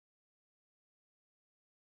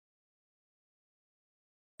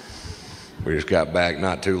We just got back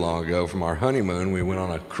not too long ago from our honeymoon. We went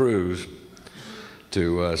on a cruise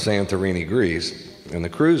to Santorini, Greece, and the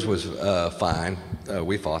cruise was fine.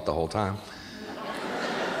 We fought the whole time.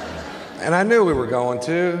 And I knew we were going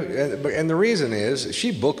to, and the reason is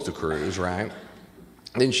she booked the cruise, right?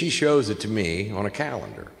 Then she shows it to me on a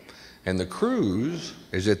calendar. And the cruise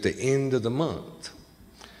is at the end of the month.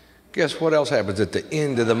 Guess what else happens at the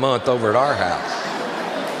end of the month over at our house?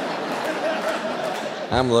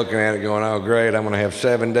 I'm looking at it going, oh great, I'm gonna have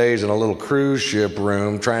 7 days in a little cruise ship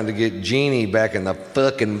room trying to get Jeannie back in the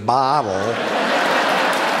fucking bottle.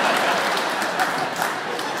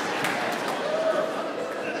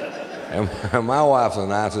 And my wife's the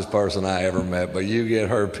nicest person I ever met, but you get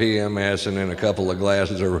her PMSing in a couple of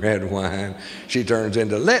glasses of red wine, she turns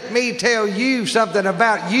into, let me tell you something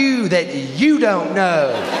about you that you don't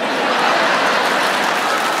know.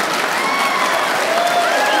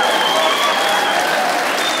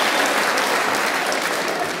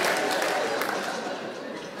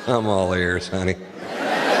 I'm all ears, honey.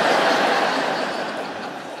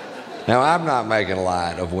 Now, I'm not making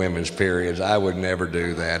light of women's periods. I would never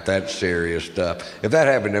do that. That's serious stuff. If that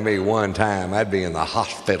happened to me one time, I'd be in the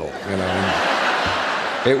hospital, you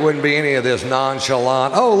know. It wouldn't be any of this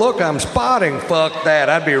nonchalant, oh, look, I'm spotting, fuck that.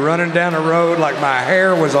 I'd be running down the road like my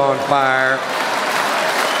hair was on fire.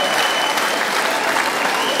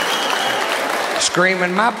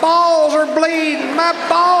 Screaming, my balls are bleeding, my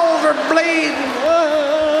balls are bleeding.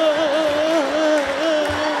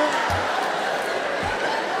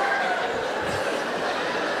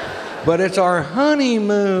 But it's our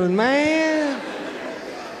honeymoon, man.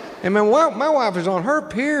 And man, my wife is on her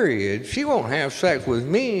period. She won't have sex with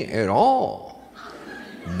me at all.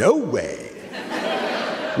 No way.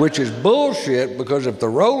 Which is bullshit, because if the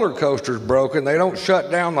roller coaster's broken, they don't shut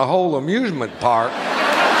down the whole amusement park.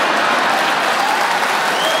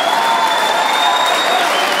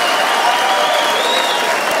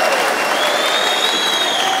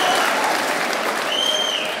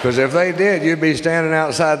 Because if they did, you'd be standing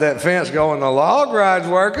outside that fence going, the log ride's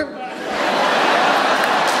working.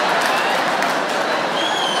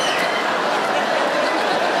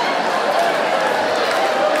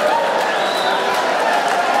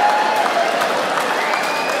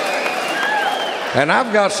 And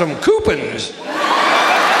I've got some coupons.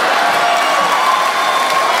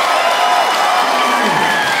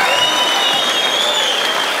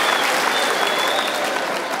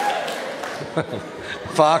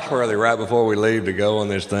 Foxworthy, right before we leave to go on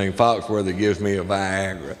this thing, Foxworthy gives me a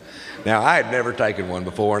Viagra. Now, I had never taken one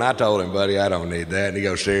before, and I told him, buddy, I don't need that. And he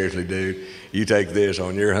goes, seriously, dude, you take this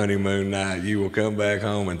on your honeymoon night, you will come back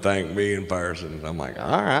home and thank me in person. I'm like,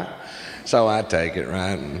 all right. So I take it,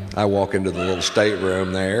 right? And I walk into the little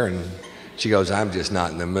stateroom there, and she goes, I'm just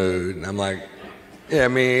not in the mood. And I'm like, yeah,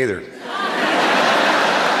 me either.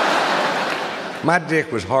 My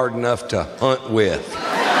dick was hard enough to hunt with.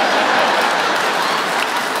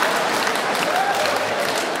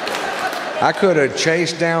 I could have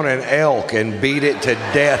chased down an elk and beat it to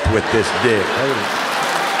death with this dick.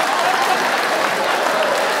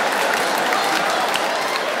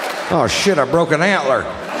 Oh shit, I broke an antler.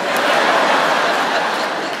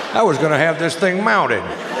 I was gonna have this thing mounted.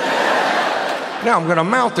 Now I'm gonna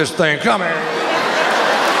mount this thing, come here.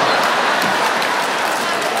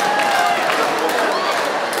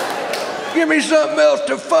 Give me something else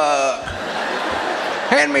to fuck.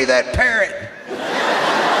 Hand me that parrot.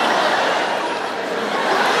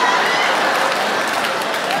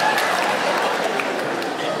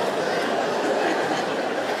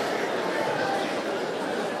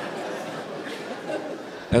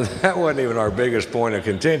 And that wasn't even our biggest point of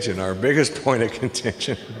contention. Our biggest point of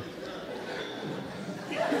contention.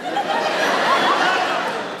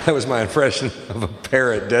 That was my impression of a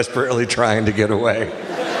parrot desperately trying to get away.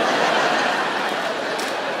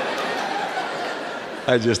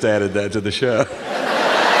 I just added that to the show.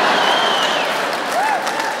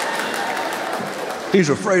 He's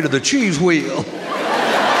afraid of the cheese wheel.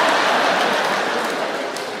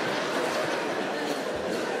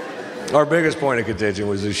 Our biggest point of contention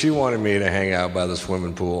was that she wanted me to hang out by the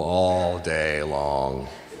swimming pool all day long.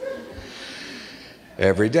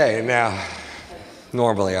 Every day. Now,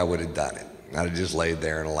 normally I would have done it. I'd have just laid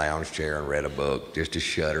there in a lounge chair and read a book just to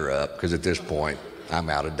shut her up, because at this point, I'm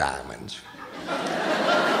out of diamonds.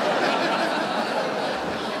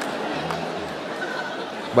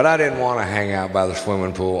 But I didn't want to hang out by the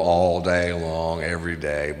swimming pool all day long, every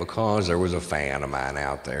day, because there was a fan of mine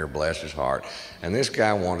out there, bless his heart. And this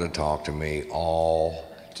guy wanted to talk to me all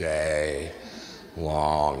day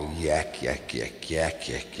long. Yak, yak, yak, yak,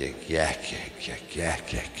 yak, yak, yak, yak, yak,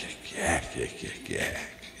 yak, yak, yak, yak, yak, yak, yak.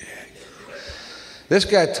 This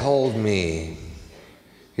guy told me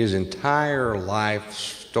his entire life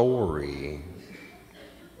story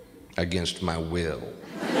against my will.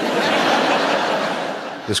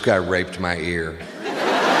 This guy raped my ear.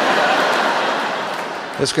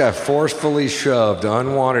 This guy forcefully shoved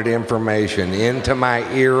unwanted information into my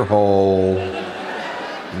ear hole.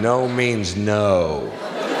 No means no.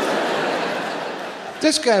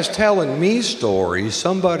 This guy's telling me stories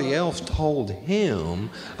somebody else told him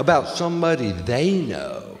about somebody they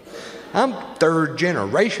know. I'm third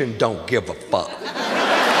generation, don't give a fuck.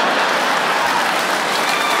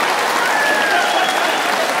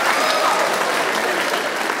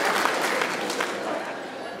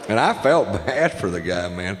 And I felt bad for the guy,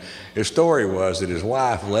 man. His story was that his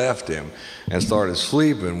wife left him and started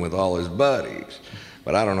sleeping with all his buddies.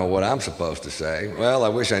 But I don't know what I'm supposed to say. Well, I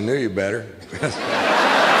wish I knew you better.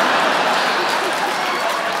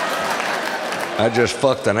 I just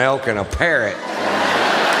fucked an elk and a parrot.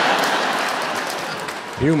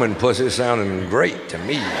 Human pussy sounding great to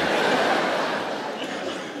me.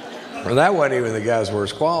 Well, that wasn't even the guy's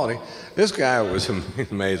worst quality. This guy was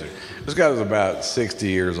amazing. This guy was about 60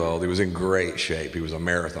 years old. He was in great shape. He was a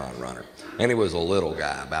marathon runner. And he was a little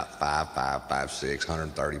guy, about 5'5", 5'6",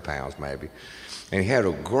 130 pounds maybe. And he had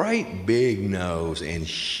a great big nose and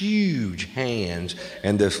huge hands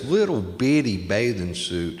and this little bitty bathing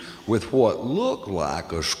suit with what looked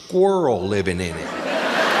like a squirrel living in it.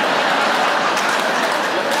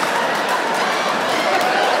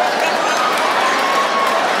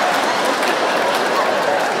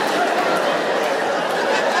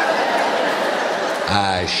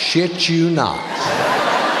 I shit you not.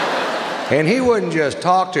 And he wouldn't just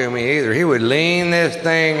talk to me either. He would lean this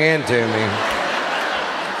thing into me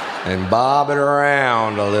and bob it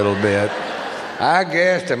around a little bit. I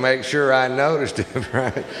guess to make sure I noticed it,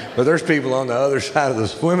 right? But there's people on the other side of the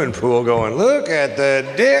swimming pool going, look at the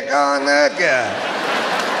dick on that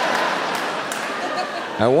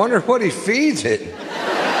guy. I wonder what he feeds it.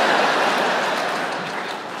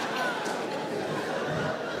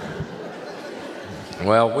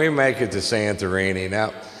 Well, we make it to Santorini.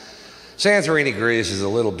 Now, Santorini, Greece is a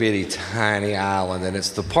little bitty tiny island, and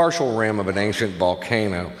it's the partial rim of an ancient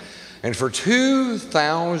volcano. And for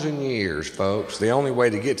 2,000 years, folks, the only way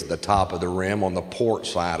to get to the top of the rim on the port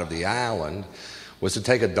side of the island was to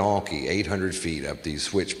take a donkey 800 feet up these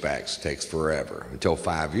switchbacks. It takes forever. Until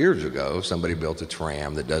 5 years ago, somebody built a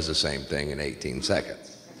tram that does the same thing in 18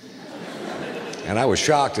 seconds. And I was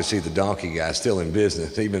shocked to see the donkey guy still in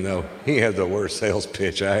business, even though he had the worst sales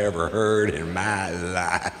pitch I ever heard in my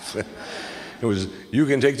life. It was, you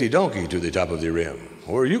can take the donkey to the top of the rim,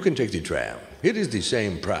 or you can take the tram. It is the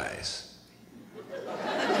same price.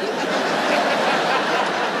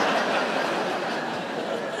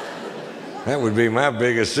 That would be my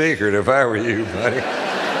biggest secret if I were you, buddy.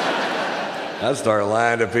 I'd start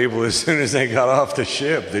lying to people as soon as they got off the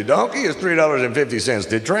ship. The donkey is $3.50.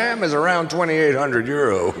 The tram is around 2,800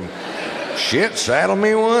 euro. Shit, saddle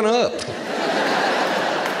me one up.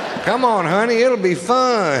 Come on, honey, it'll be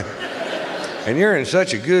fun. And you're in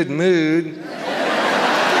such a good mood.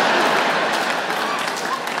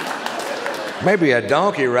 Maybe a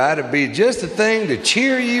donkey ride would be just the thing to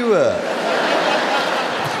cheer you up.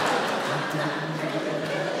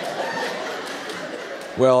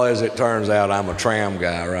 Well, as it turns out, I'm a tram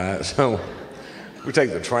guy, right? So we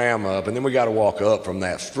take the tram up, and then we got to walk up from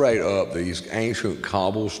that straight up these ancient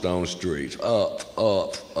cobblestone streets, up,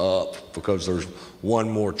 because there's one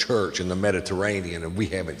more church in the Mediterranean, and we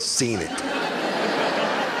haven't seen it.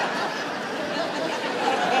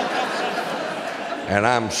 And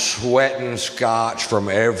I'm sweating scotch from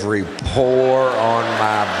every pore on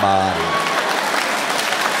my body.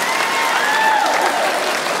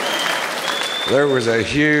 There was a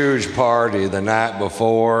huge party the night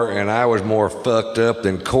before, and I was more fucked up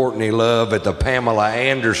than Courtney Love at the Pamela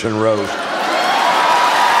Anderson roast.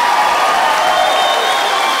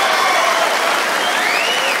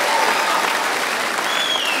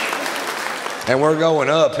 And we're going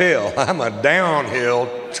uphill. I'm a downhill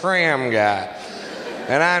tram guy.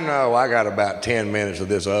 And I know I got about 10 minutes of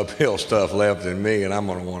this uphill stuff left in me, and I'm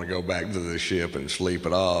going to want to go back to the ship and sleep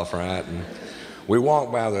it off, right? And we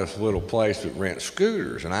walk by this little place that rents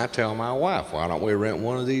scooters, and I tell my wife, why don't we rent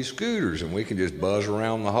one of these scooters, and we can just buzz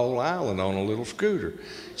around the whole island on a little scooter.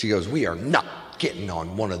 She goes, we are not getting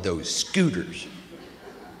on one of those scooters.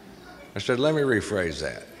 I said, let me rephrase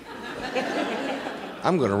that.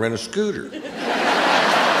 I'm going to rent a scooter.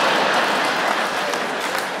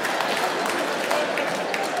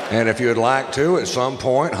 And if you'd like to, at some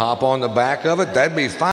point, hop on the back of it, that'd be fine.